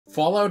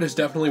Fallout is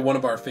definitely one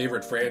of our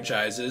favorite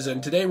franchises,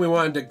 and today we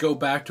wanted to go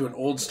back to an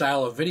old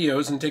style of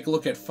videos and take a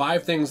look at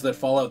 5 things that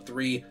Fallout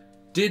 3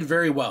 did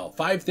very well,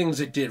 5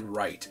 things it did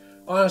right.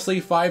 Honestly,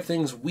 5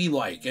 things we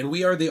like, and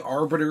we are the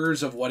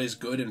arbiters of what is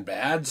good and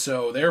bad,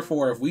 so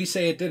therefore if we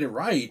say it did it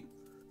right,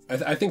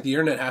 I think the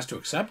internet has to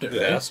accept it,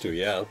 right? It has to,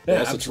 yeah.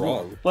 Unless it's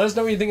wrong. Let us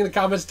know what you think in the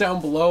comments down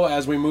below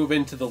as we move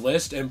into the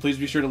list, and please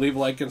be sure to leave a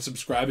like and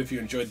subscribe if you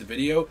enjoyed the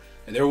video,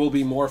 and there will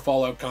be more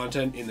Fallout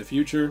content in the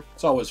future.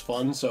 It's always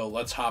fun, so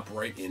let's hop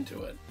right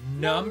into it.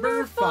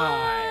 Number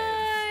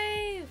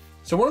 5.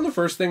 So one of the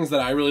first things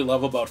that I really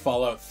love about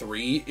Fallout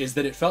 3 is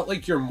that it felt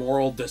like your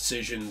moral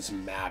decisions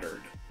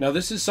mattered. Now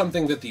this is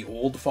something that the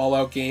old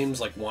Fallout games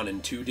like 1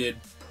 and 2 did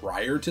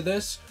prior to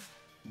this,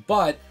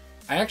 but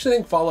I actually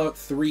think Fallout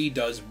 3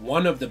 does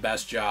one of the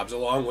best jobs,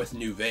 along with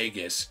New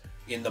Vegas,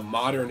 in the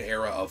modern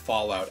era of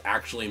Fallout,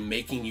 actually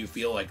making you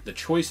feel like the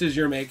choices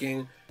you're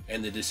making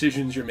and the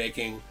decisions you're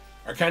making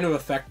are kind of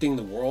affecting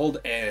the world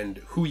and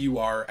who you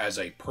are as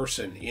a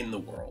person in the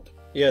world.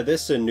 Yeah,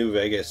 this in New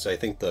Vegas, I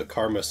think the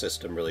karma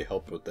system really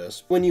helped with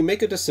this. When you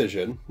make a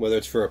decision, whether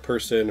it's for a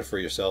person or for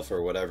yourself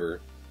or whatever,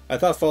 I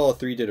thought Fallout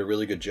 3 did a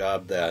really good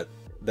job that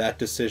that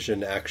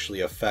decision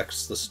actually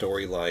affects the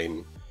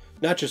storyline.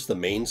 Not just the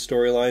main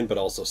storyline, but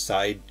also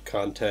side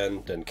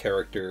content and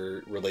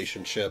character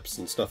relationships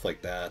and stuff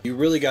like that. You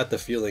really got the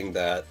feeling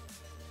that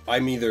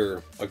I'm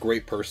either a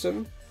great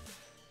person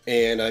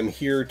and I'm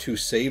here to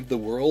save the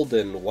world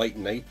and white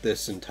knight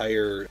this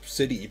entire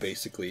city,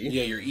 basically.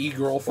 Yeah, your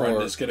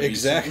e-girlfriend is going to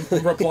exactly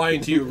be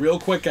replying to you real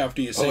quick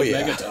after you say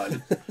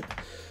Megaton.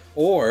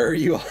 Or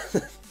you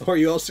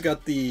also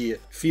got the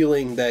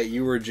feeling that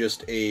you were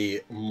just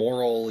a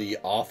morally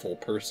awful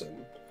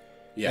person.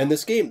 Yeah. And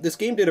this game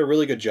did a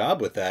really good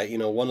job with that. You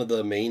know, one of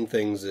the main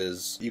things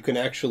is you can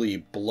actually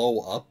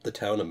blow up the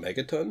town of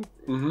Megaton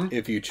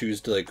if you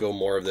choose to like go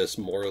more of this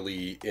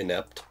morally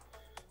inept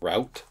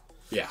route.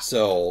 Yeah.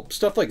 So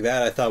stuff like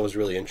that I thought was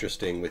really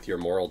interesting with your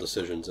moral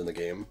decisions in the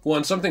game. Well,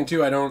 and something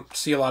too I don't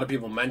see a lot of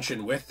people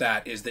mention with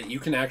that is that you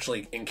can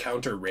actually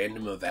encounter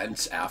random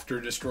events after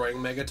destroying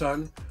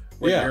Megaton,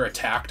 where you're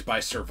attacked by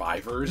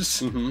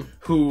survivors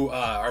who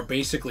are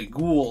basically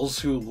ghouls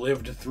who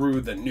lived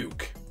through the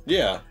nuke.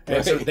 Yeah.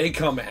 And so they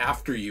come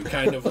after you,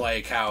 kind of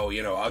like how,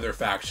 you know, other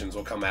factions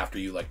will come after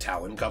you, like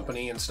Talon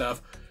Company and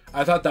stuff.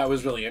 I thought that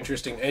was really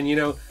interesting. And, you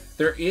know,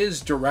 there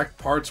is direct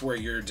parts where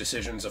your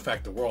decisions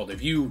affect the world.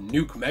 If you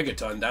nuke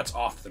Megaton, that's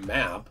off the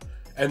map.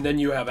 And then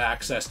you have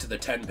access to the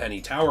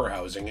 10-penny tower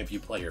housing if you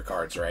play your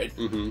cards right.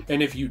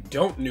 And if you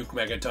don't nuke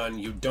Megaton,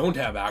 you don't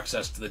have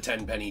access to the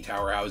 10-penny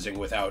tower housing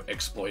without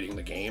exploiting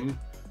the game.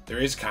 There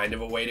is kind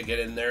of a way to get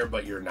in there,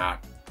 but you're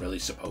not really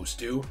supposed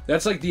to.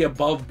 That's like the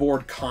above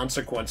board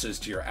consequences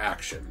to your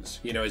actions,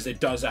 you know, is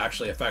it does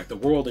actually affect the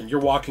world, and you're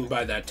walking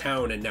by that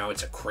town and now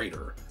it's a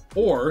crater.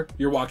 Or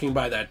you're walking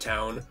by that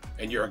town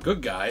and you're a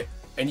good guy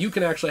and you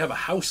can actually have a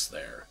house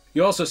there.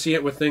 You also see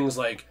it with things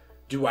like,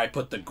 do I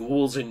put the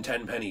ghouls in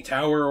 10-penny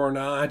tower or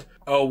not?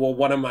 Oh, well,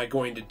 what am I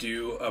going to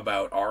do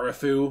about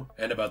Arafu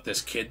and about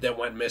this kid that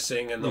went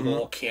missing and the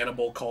whole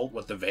cannibal cult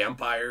with the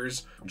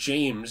vampires?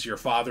 James, your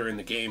father in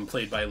the game,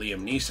 played by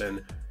Liam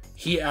Neeson,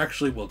 he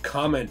actually will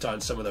comment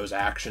on some of those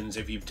actions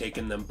if you've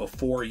taken them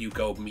before you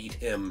go meet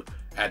him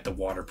at the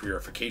water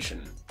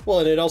purification. Well,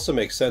 and it also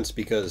makes sense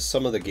because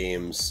some of the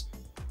games,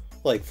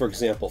 like for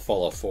example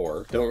Fallout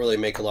 4, don't really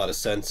make a lot of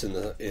sense in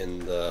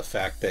the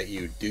fact that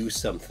you do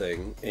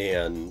something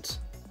and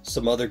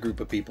some other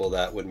group of people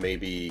that would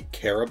maybe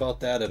care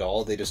about that at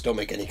all, they just don't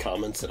make any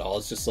comments at all.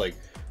 It's just like,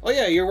 oh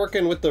yeah, you're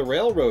working with the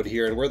railroad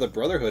here and we're the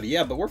Brotherhood,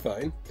 yeah, but we're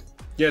fine.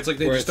 Yeah, it's like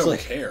they just don't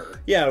care.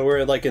 Yeah,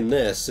 where like in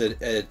this,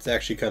 it's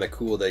actually kind of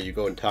cool that you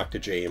go and talk to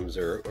James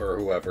or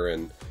whoever,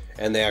 and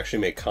they actually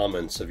make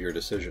comments of your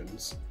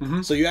decisions.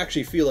 So you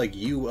actually feel like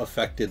you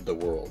affected the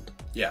world.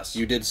 Yes.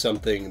 You did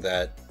something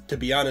that, to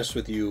be honest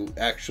with you,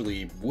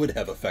 actually would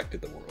have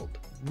affected the world.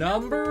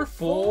 Number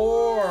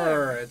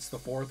 4. It's the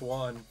 4th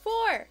one.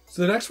 4.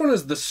 So the next one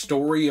is the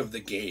story of the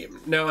game.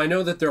 Now, I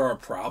know that there are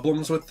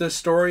problems with this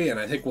story, and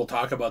I think we'll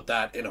talk about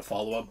that in a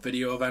follow-up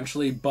video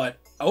eventually, but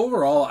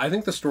overall, I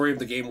think the story of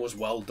the game was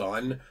well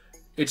done.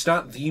 It's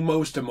not the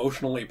most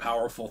emotionally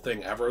powerful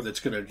thing ever that's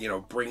going to, you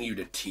know, bring you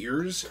to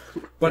tears,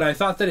 but I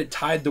thought that it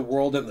tied the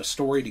world and the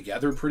story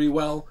together pretty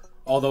well,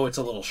 although it's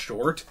a little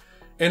short.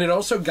 And it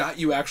also got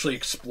you actually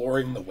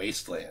exploring the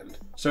wasteland.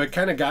 So it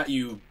kind of got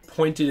you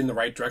pointed in the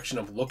right direction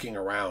of looking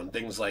around.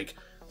 Things like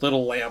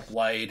Little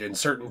Lamplight and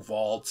certain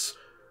vaults,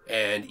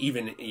 and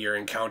even your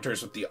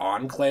encounters with the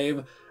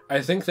Enclave.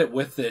 I think that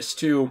with this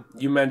too,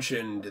 you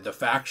mentioned the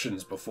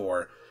factions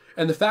before.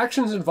 And the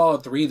factions in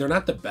Fallout 3, they're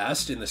not the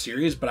best in the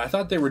series, but I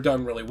thought they were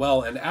done really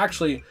well. And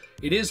actually,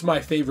 it is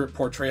my favorite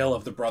portrayal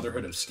of the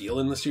Brotherhood of Steel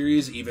in the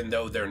series, even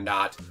though they're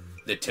not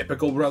the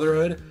typical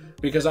Brotherhood.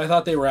 Because I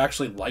thought they were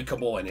actually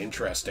likable and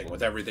interesting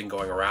with everything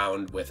going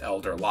around with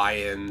Elder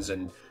Lions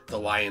and the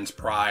Lion's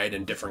Pride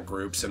and different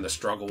groups and the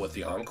struggle with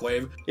the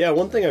Enclave. Yeah,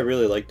 one thing I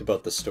really liked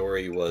about the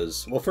story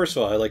was, well, first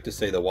of all, I like to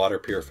say the water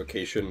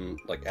purification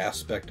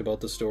aspect about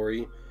the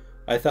story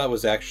I thought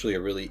was actually a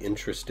really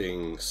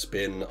interesting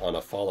spin on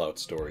a Fallout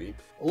story.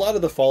 A lot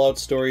of the Fallout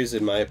stories,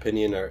 in my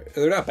opinion,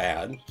 they're not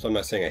bad, so I'm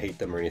not saying I hate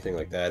them or anything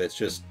like that. It's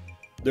just,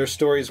 there's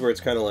stories where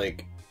it's kind of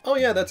like, oh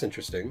yeah, that's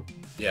interesting.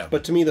 Yeah.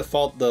 But to me, the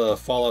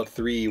Fallout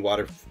 3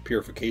 water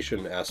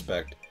purification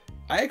aspect,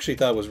 I actually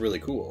thought was really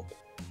cool.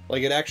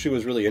 Like, it actually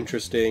was really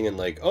interesting, and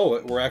like,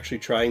 oh, we're actually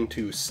trying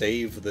to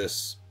save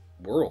this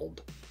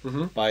world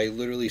by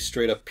literally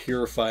straight up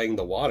purifying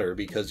the water,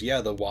 because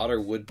yeah, the water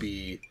would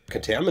be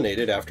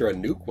contaminated after a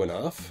nuke went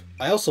off.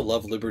 I also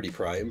love Liberty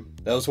Prime.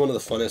 That was one of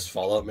the funnest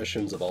Fallout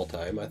missions of all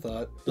time, I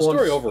thought. The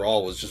story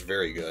overall was just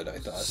very good, I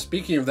thought.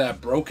 Speaking of that,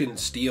 Broken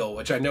Steel,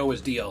 which I know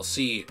is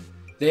DLC,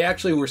 they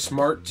actually were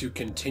smart to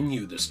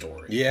continue the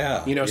story.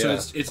 Yeah. You know, so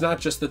it's not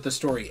just that the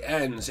story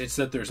ends, it's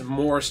that there's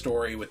more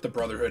story with the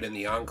Brotherhood and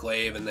the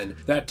Enclave, and then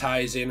that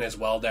ties in as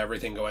well to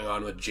everything going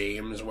on with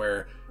James,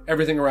 where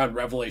everything around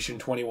Revelation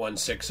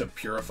 21:6 of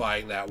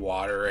purifying that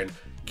water and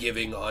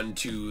giving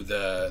unto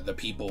the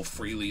people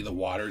freely the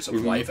waters of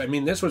life. I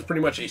mean, this was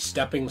pretty much a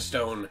stepping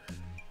stone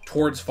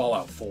towards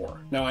Fallout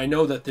 4. Now, I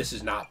know that this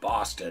is not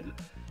Boston,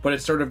 but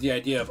it's sort of the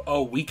idea of,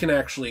 oh, we can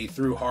actually,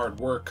 through hard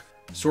work,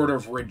 sort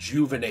of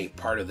rejuvenate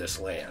part of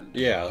this land.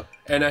 Yeah.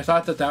 And I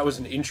thought that that was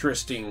an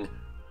interesting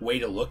way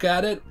to look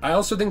at it. I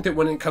also think that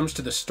when it comes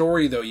to the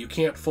story, though, you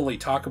can't fully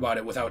talk about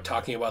it without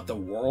talking about the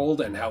world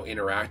and how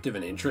interactive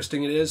and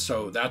interesting it is.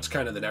 So that's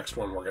kind of the next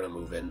one we're going to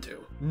move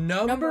into.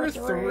 Number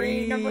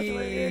three.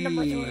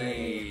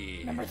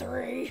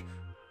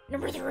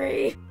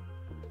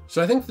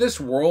 So I think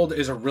this world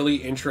is a really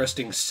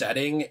interesting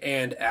setting,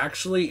 and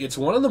actually it's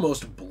one of the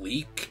most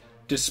bleak,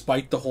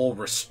 despite the whole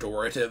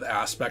restorative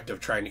aspect of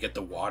trying to get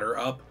the water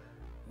up.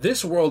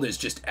 This world is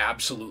just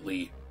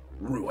absolutely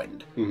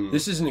ruined.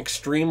 This is an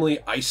extremely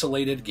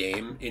isolated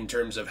game in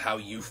terms of how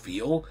you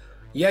feel.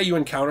 Yeah, you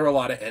encounter a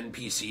lot of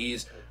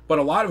NPCs, but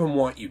a lot of them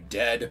want you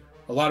dead.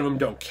 A lot of them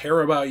don't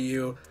care about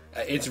you.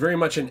 It's very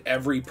much an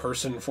every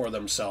person for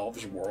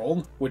themselves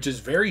world, which is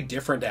very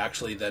different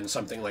actually than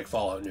something like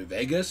Fallout New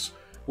Vegas,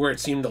 where it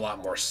seemed a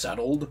lot more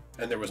settled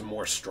and there was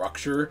more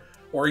structure,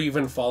 or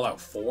even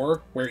Fallout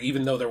 4, where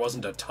even though there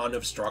wasn't a ton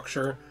of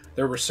structure,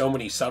 there were so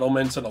many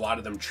settlements and a lot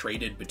of them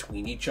traded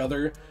between each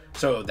other,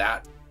 so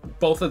that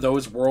both of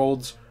those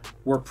worlds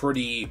were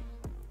pretty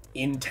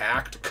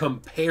intact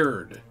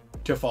compared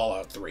to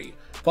Fallout 3.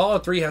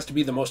 Fallout 3 has to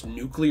be the most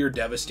nuclear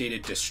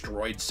devastated,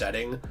 destroyed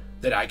setting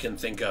that I can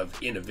think of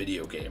in a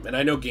video game. And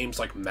I know games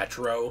like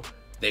Metro,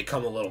 they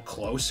come a little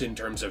close in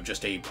terms of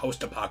just a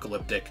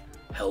post-apocalyptic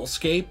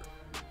hellscape.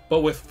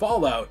 But with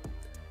Fallout,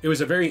 it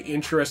was a very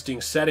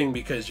interesting setting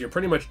because you're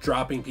pretty much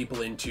dropping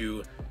people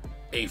into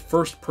a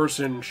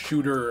first-person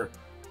shooter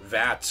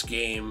VATS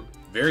game,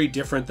 very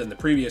different than the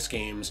previous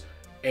games,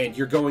 and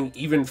you're going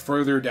even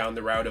further down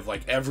the route of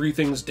like,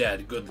 everything's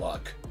dead, good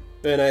luck.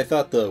 And I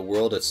thought the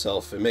world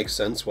itself, it makes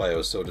sense why it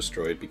was so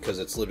destroyed, because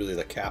it's literally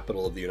the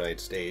capital of the United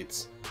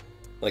States.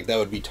 Like, that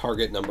would be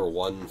target number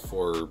one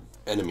for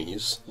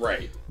enemies.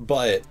 Right.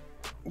 But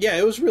yeah,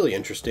 it was really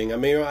interesting. I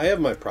mean, I have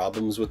my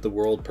problems with the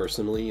world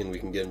personally, and we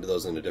can get into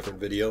those in a different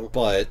video.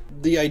 But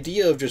the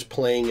idea of just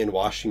playing in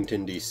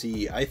Washington,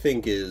 D.C., I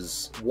think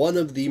is one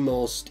of the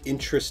most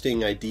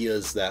interesting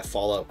ideas that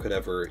Fallout could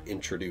ever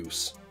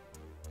introduce.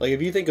 Like,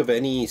 if you think of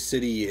any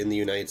city in the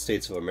United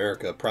States of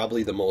America,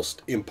 probably the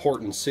most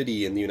important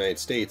city in the United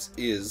States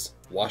is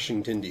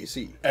Washington,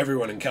 D.C.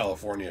 Everyone in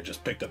California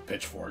just picked up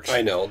pitchforks.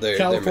 I know.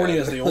 California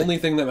is the only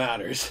thing that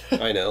matters.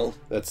 I know.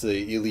 That's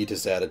the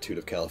elitist attitude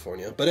of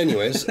California. But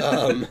anyways,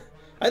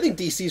 I think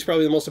D.C. is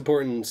probably the most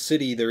important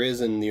city there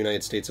is in the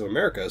United States of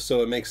America,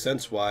 so it makes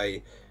sense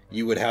why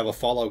you would have a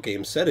Fallout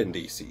game set in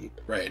D.C.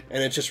 Right.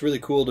 And it's just really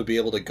cool to be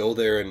able to go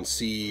there and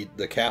see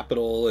the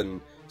Capitol and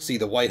see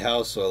the White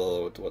House,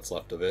 or what's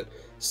left of it,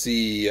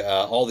 see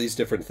all these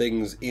different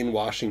things in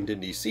Washington,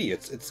 D.C.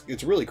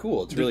 It's really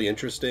cool. It's really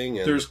interesting.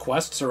 And there's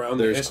quests around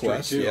the history,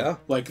 quests, too. yeah.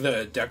 Like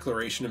the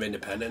Declaration of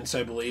Independence,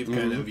 I believe,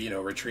 kind of,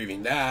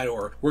 retrieving that,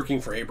 or working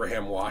for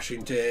Abraham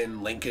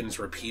Washington, Lincoln's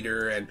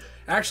repeater, and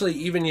actually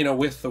even,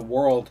 with the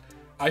world,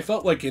 I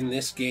felt like in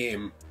this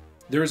game,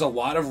 there's a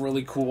lot of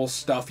really cool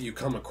stuff you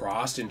come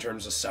across in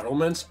terms of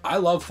settlements. I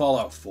love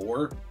Fallout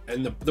 4,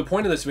 and the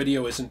point of this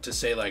video isn't to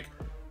say, like,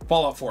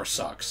 Fallout 4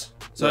 sucks.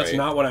 So that's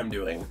not what I'm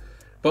doing.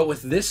 But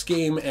with this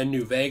game and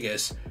New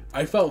Vegas,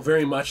 I felt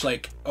very much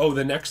like, oh,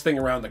 the next thing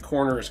around the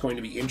corner is going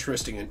to be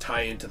interesting and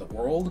tie into the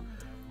world.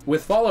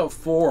 With Fallout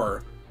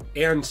 4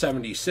 and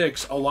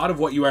 76, a lot of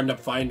what you end up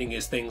finding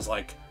is things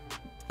like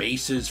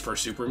bases for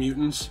super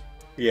mutants.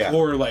 Yeah.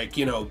 Or like,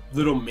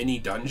 little mini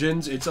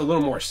dungeons. It's a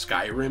little more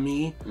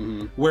Skyrim-y,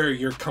 where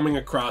you're coming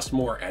across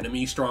more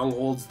enemy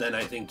strongholds than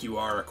I think you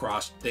are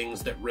across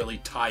things that really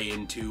tie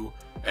into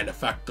and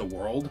affect the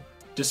world.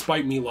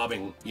 Despite me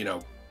loving,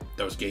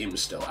 those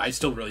games still. I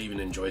still really even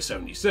enjoy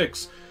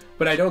 76,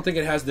 but I don't think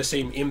it has the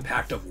same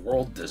impact of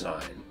world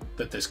design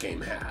that this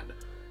game had.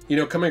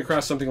 Coming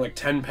across something like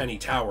Tenpenny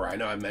Tower, I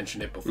know I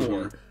mentioned it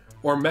before,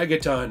 or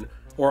Megaton,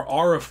 or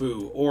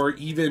Arafu, or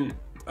even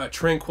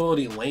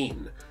Tranquility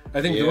Lane.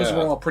 I think those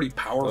were all pretty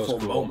powerful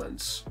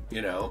moments,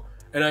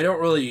 And I don't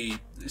really...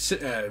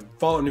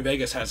 Fallout New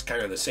Vegas has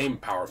kind of the same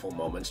powerful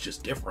moments,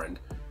 just different.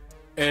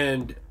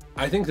 And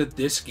I think that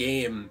this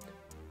game...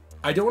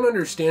 I don't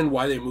understand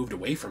why they moved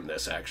away from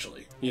this,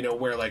 actually. You know,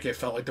 where, like, it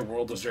felt like the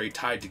world was very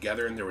tied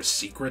together and there was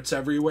secrets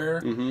everywhere.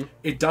 Mm-hmm.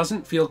 It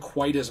doesn't feel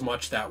quite as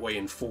much that way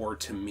in 4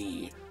 to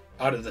me,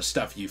 out of the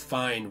stuff you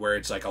find, where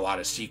it's, like, a lot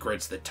of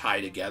secrets that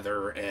tie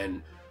together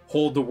and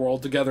hold the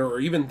world together, or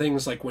even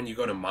things like when you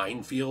go to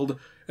Minefield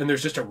and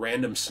there's just a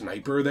random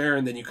sniper there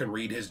and then you can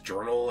read his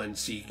journal and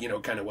see, you know,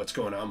 kind of what's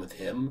going on with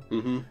him.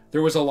 Mm-hmm.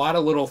 There was a lot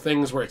of little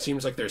things where it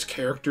seems like there's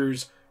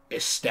characters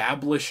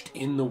established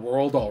in the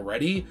world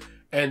already,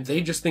 and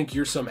they just think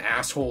you're some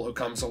asshole who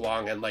comes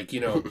along and, like, you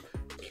know,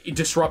 it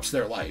disrupts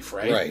their life,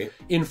 right? Right.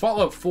 In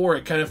Fallout 4,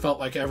 it kind of felt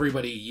like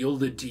everybody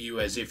yielded to you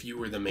as if you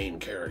were the main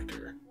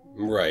character.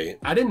 Right.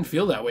 I didn't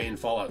feel that way in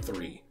Fallout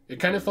 3. It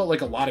kind of felt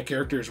like a lot of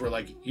characters were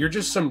like, you're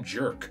just some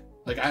jerk.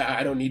 Like,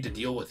 I don't need to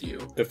deal with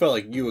you. It felt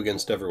like you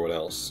against everyone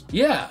else.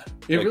 Yeah,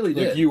 it like, really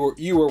did. Like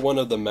you were one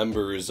of the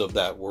members of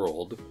that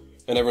world,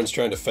 and everyone's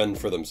trying to fend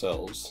for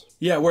themselves.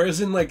 Yeah,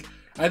 whereas in, like,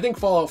 I think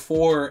Fallout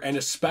 4, and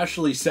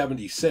especially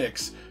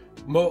 76...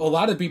 a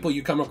lot of people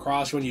you come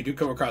across, when you do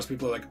come across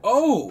people, are like,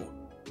 oh,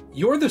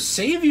 you're the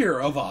savior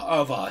of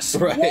us.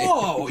 Right.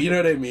 Whoa, you know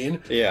what I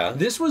mean? Yeah.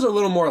 This was a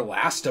little more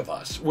Last of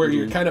Us, where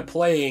you're kind of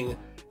playing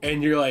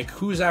and you're like,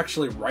 who's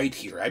actually right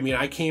here? I mean,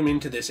 I came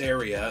into this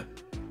area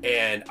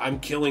and I'm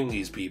killing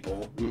these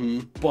people,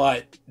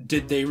 but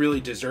did they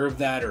really deserve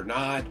that or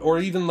not? Or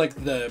even like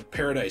the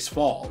Paradise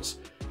Falls.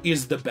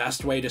 Is the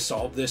best way to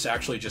solve this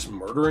actually just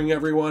murdering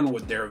everyone?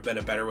 Would there have been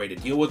a better way to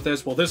deal with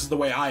this? Well, this is the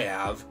way I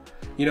have.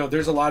 You know,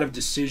 there's a lot of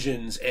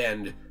decisions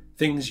and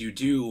things you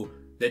do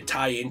that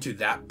tie into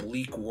that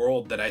bleak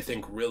world that I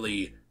think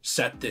really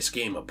set this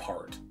game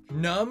apart.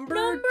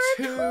 Number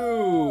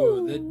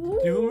two, the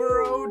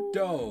numero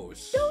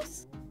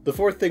dos. The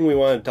fourth thing we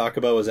wanted to talk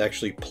about was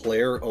actually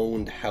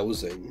player-owned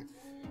housing.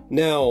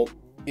 Now,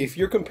 if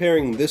you're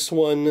comparing this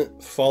one,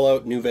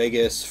 Fallout New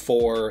Vegas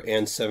 4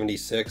 and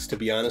 76, to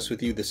be honest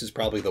with you, this is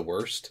probably the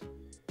worst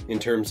in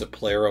terms of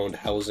player-owned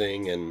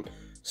housing and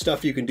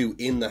stuff you can do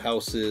in the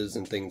houses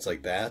and things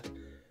like that.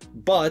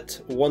 But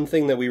one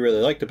thing that we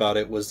really liked about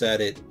it was that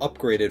it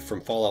upgraded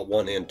from Fallout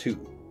 1 and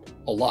 2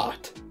 a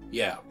lot.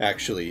 Yeah.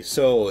 Actually.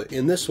 So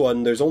in this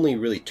one, there's only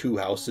really 2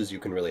 houses you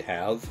can really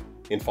have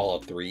in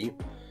Fallout 3.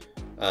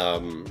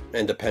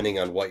 And depending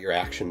on what your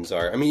actions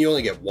are, I mean, you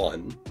only get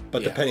 1,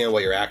 but depending on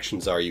what your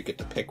actions are, you get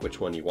to pick which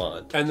one you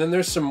want. And then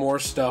there's some more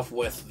stuff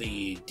with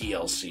the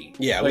DLC.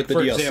 Yeah, like, with the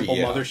for DLC, example,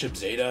 Mothership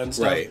Zeta and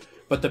stuff. Right.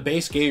 But the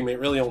base game, it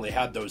really only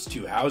had those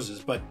 2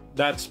 houses, but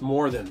that's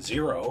more than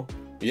 0.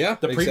 Yeah,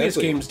 The previous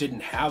games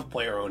didn't have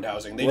player-owned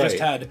housing. They just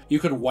had, you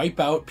could wipe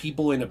out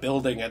people in a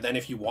building, and then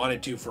if you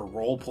wanted to for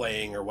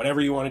role-playing or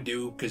whatever you want to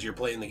do because you're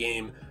playing the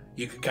game,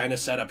 you could kind of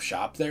set up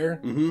shop there.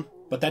 Mm-hmm.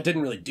 But that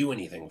didn't really do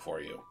anything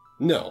for you.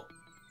 No.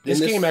 This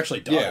game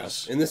actually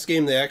does. Yeah. In this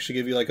game, they actually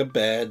give you like a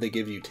bed, they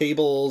give you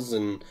tables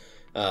and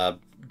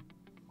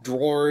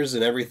drawers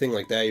and everything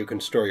like that you can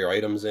store your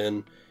items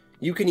in.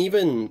 You can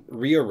even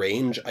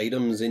rearrange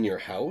items in your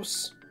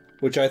house,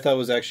 which I thought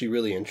was actually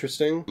really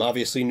interesting.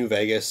 Obviously, New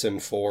Vegas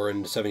and 4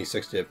 and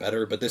 76 did it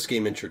better, but this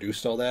game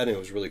introduced all that, and it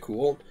was really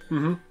cool.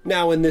 Mm-hmm.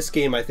 Now, in this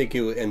game, I think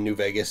in New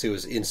Vegas, it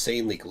was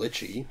insanely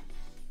glitchy.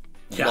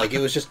 Yeah. Like, it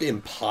was just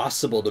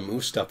impossible to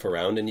move stuff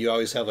around, and you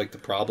always have, like, the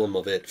problem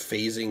of it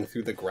phasing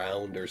through the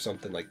ground or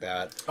something like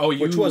that,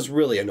 which was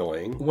really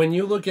annoying. When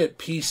you look at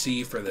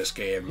PC for this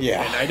game,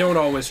 yeah. And I don't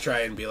always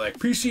try and be like,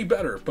 PC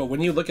better, but when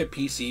you look at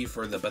PC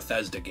for the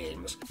Bethesda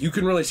games, you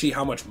can really see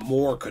how much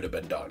more could have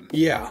been done.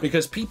 Yeah.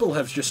 Because people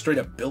have just straight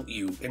up built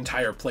you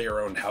entire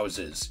player-owned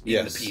houses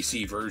in the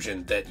PC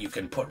version that you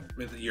can put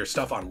your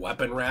stuff on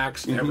weapon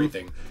racks and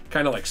everything,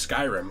 kind of like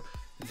Skyrim.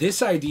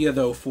 This idea,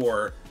 though,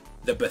 for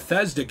the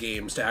Bethesda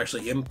games to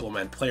actually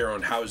implement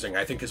player-owned housing,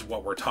 I think is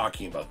what we're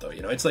talking about, though.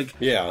 You know, it's like,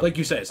 like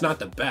you said, it's not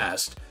the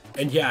best.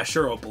 And yeah,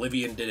 sure,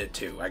 Oblivion did it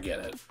too. I get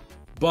it.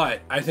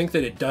 But I think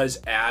that it does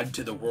add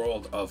to the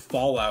world of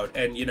Fallout.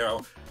 And, you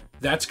know,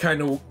 that's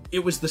kind of,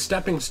 it was the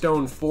stepping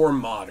stone for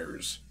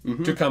modders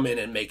to come in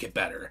and make it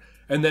better.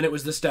 And then it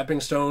was the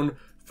stepping stone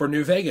for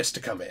New Vegas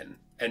to come in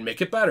and make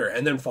it better.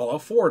 And then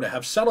Fallout 4 to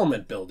have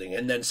settlement building.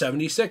 And then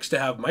 76 to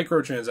have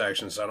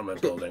microtransaction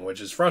settlement building,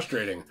 which is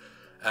frustrating.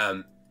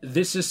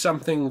 This is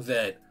something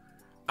that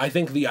I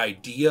think the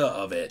idea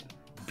of it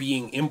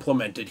being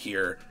implemented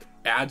here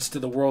adds to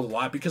the world a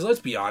lot, because let's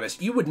be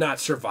honest, you would not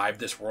survive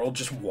this world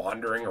just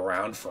wandering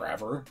around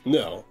forever.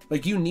 No.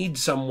 Like, you need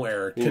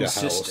somewhere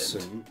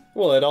consistent.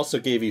 Well, it also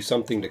gave you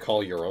something to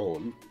call your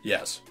own.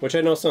 Yes. Which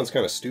I know sounds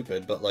kind of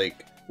stupid, but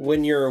like,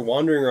 when you're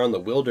wandering around the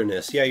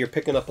wilderness, yeah, you're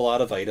picking up a lot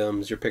of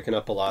items, you're picking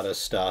up a lot of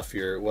stuff,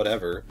 you're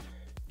whatever.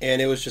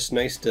 And it was just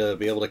nice to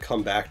be able to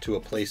come back to a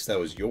place that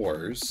was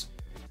yours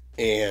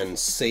and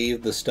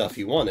save the stuff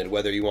you wanted,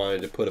 whether you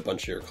wanted to put a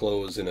bunch of your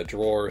clothes in a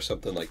drawer or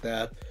something like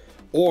that,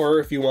 or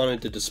if you wanted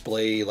to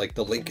display like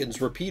the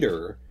Lincoln's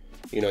repeater,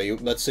 you know,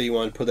 let's say you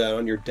wanted to put that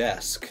on your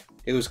desk.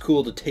 It was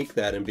cool to take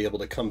that and be able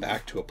to come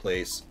back to a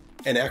place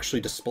and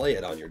actually display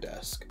it on your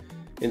desk.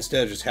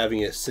 instead of just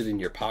having it sit in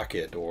your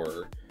pocket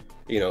or,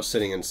 you know,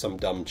 sitting in some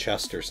dumb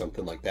chest or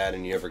something like that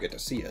and you never get to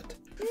see it.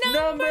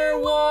 Number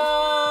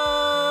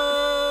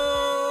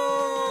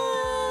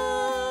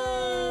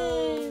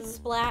 1!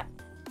 Splat.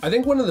 I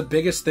think one of the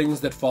biggest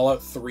things that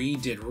Fallout 3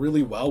 did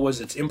really well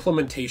was its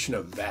implementation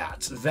of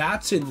VATS.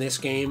 VATS in this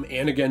game,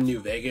 and again New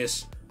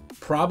Vegas,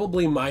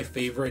 probably my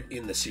favorite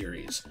in the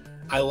series.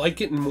 I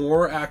like it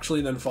more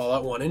actually than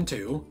Fallout 1 and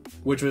 2,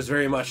 which was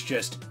very much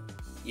just,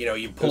 you know,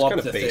 you pull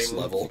up the base thing.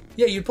 level.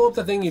 Yeah, you pull up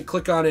the thing, you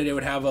click on it, it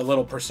would have a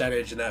little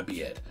percentage, and that'd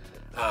be it.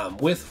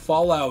 With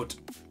Fallout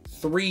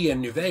 3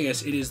 and New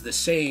Vegas, it is the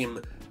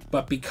same,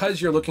 but because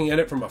you're looking at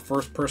it from a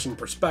first-person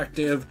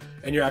perspective,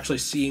 and you're actually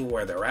seeing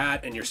where they're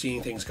at, and you're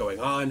seeing things going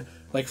on,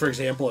 like, for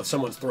example, if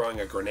someone's throwing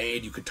a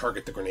grenade, you could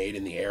target the grenade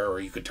in the air, or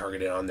you could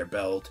target it on their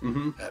belt,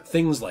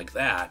 things like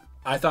that,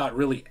 I thought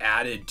really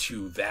added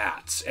to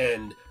VATS,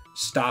 and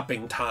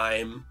stopping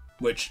time,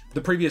 which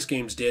the previous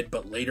games did,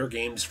 but later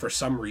games, for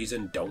some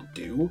reason, don't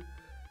do,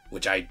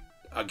 which I,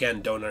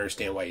 again, don't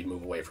understand why you'd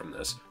move away from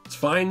this. It's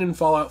fine in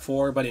Fallout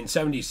 4, but in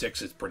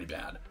 76, it's pretty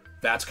bad.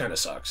 VATS kind of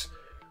sucks.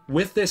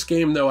 With this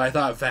game, though, I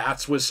thought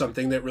VATS was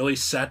something that really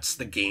sets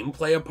the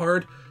gameplay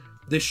apart.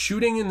 The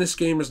shooting in this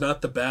game is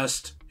not the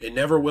best. It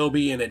never will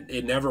be, and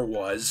it never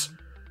was.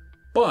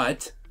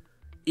 But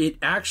it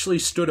actually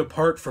stood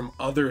apart from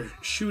other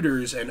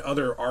shooters and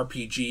other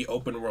RPG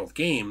open-world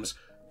games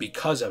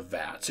because of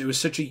VATS. It was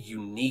such a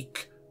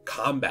unique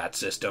combat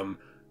system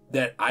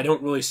that I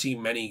don't really see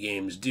many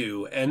games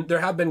do. And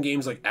there have been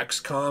games like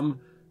XCOM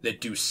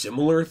that do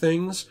similar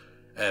things,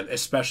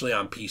 especially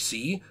on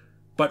PC.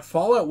 But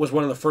Fallout was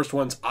one of the first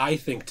ones, I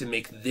think, to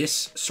make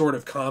this sort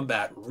of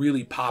combat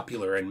really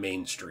popular and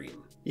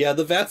mainstream. Yeah,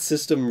 the VATS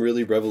system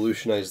really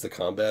revolutionized the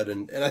combat,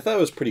 and I thought it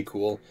was pretty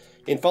cool.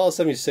 In Fallout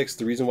 76,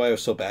 the reason why it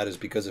was so bad is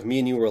because if me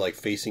and you were, like,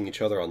 facing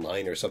each other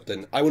online or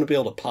something, I wouldn't be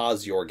able to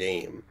pause your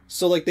game.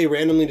 So, like, they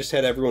randomly just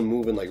had everyone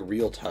move in, like,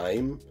 real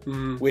time,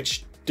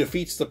 which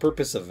defeats the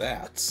purpose of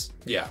VATS.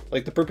 Yeah.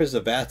 Like, the purpose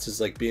of VATS is,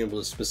 like, being able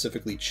to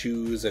specifically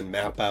choose and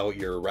map out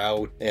your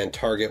route and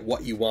target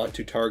what you want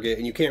to target,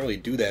 and you can't really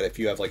do that if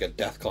you have, like, a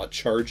Deathclaw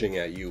charging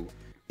at you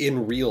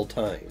in real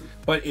time.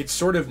 But it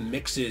sort of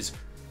mixes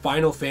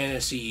Final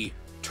Fantasy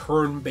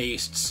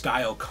turn-based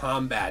style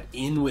combat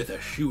in with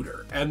a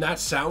shooter, and that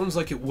sounds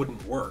like it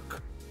wouldn't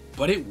work,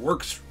 but it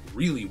works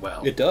really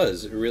well. It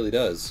does. It really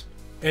does.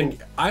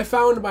 And I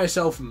found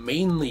myself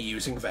mainly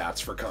using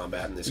VATS for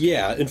combat in this game.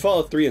 Yeah, in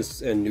Fallout 3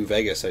 and New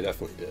Vegas, I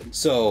definitely did.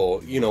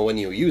 So, you know, when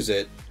you use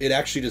it, it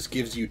actually just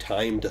gives you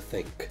time to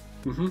think.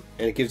 And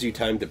it gives you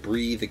time to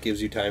breathe. It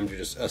gives you time to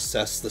just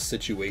assess the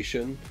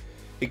situation.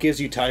 It gives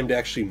you time to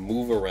actually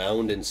move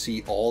around and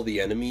see all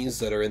the enemies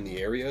that are in the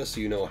area,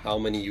 so you know how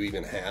many you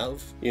even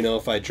have. You know,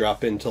 if I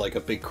drop into, like, a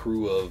big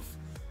crew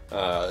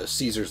of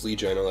Caesar's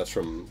Legion, I know that's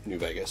from New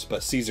Vegas,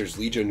 but Caesar's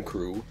Legion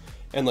crew,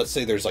 and let's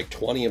say there's like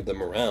 20 of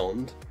them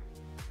around,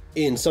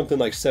 in something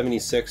like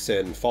 76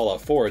 and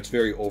Fallout 4, it's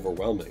very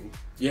overwhelming.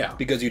 Yeah.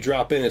 Because you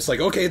drop in, it's like,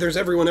 okay, there's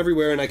everyone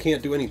everywhere and I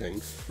can't do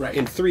anything. Right.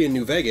 In 3 in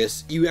New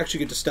Vegas, you actually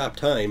get to stop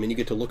time and you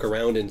get to look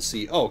around and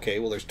see, oh, okay,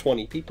 well, there's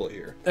 20 people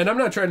here. And I'm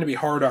not trying to be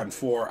hard on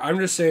 4. I'm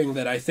just saying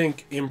that I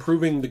think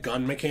improving the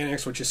gun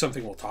mechanics, which is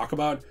something we'll talk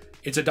about,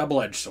 it's a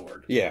double-edged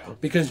sword. Yeah.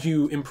 Because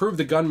you improve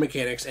the gun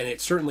mechanics, and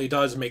it certainly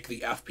does make the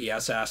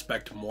FPS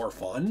aspect more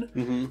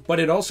fun, but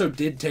it also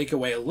did take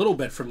away a little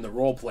bit from the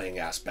role-playing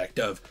aspect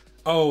of,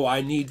 oh,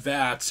 I need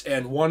VATS,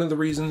 and one of the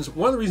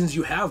reasons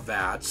you have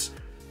VATS,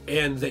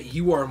 and that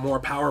you are more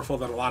powerful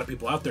than a lot of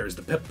people out there, is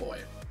the Pip-Boy.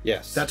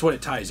 Yes. That's what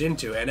it ties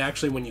into, and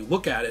actually when you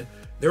look at it,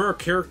 there are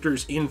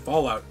characters in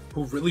Fallout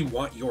who really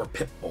want your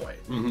Pip-Boy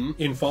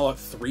in Fallout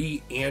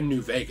 3 and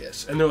New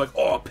Vegas, and they're like,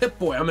 oh,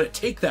 Pip-Boy, I'm going to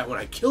take that when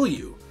I kill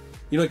you.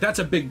 You know, like, that's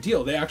a big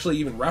deal. They actually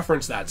even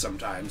reference that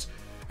sometimes.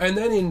 And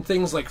then in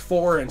things like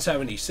 4 and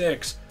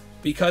 76,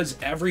 because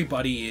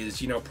everybody is,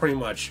 you know, pretty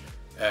much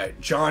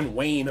John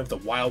Wayne of the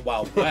Wild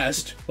Wild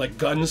West, like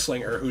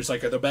gunslinger, who's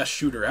like the best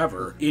shooter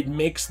ever, it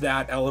makes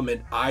that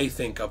element, I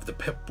think, of the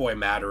Pip-Boy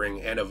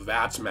mattering and of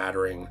VATS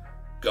mattering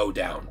go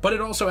down. But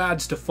it also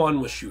adds to fun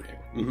with shooting.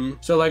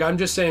 So, like, I'm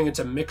just saying it's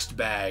a mixed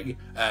bag.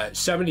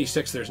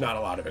 76, there's not a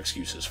lot of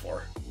excuses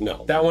for.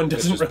 No. That one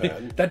doesn't really,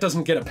 bad. that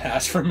doesn't get a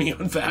pass from me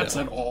on VATS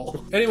at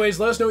all. Anyways,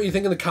 let us know what you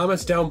think in the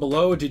comments down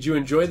below. Did you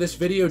enjoy this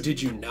video?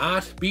 Did you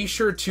not? Be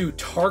sure to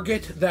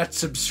target that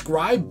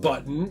subscribe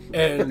button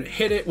and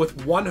hit it with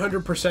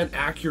 100%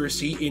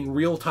 accuracy in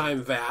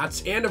real-time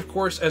VATS. And of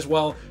course, as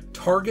well,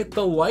 target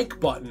the like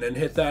button and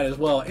hit that as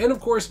well. And of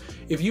course,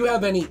 if you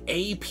have any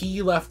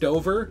AP left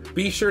over,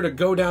 be sure to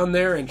go down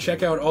there and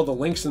check out all the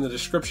links in the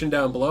description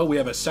down below. We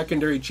have a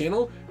secondary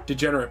channel,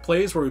 Degenerate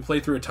Plays, where we play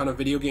through a ton of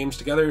video games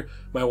together.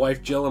 My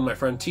wife Jill and my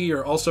friend T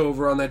are also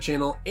over on that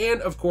channel. And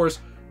of course,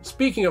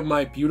 speaking of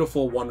my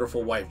beautiful,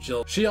 wonderful wife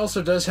Jill, she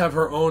also does have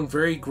her own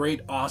very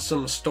great,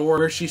 awesome store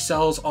where she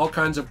sells all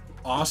kinds of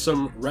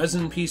awesome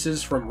resin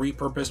pieces from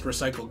repurposed,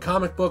 recycled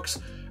comic books,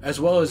 as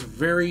well as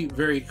very,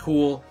 very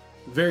cool,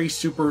 very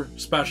super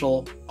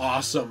special,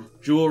 awesome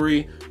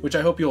jewelry, which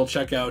I hope you will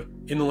check out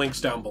in the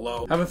links down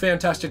below. Have a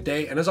fantastic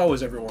day, and as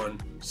always, everyone,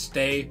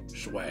 stay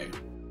shui.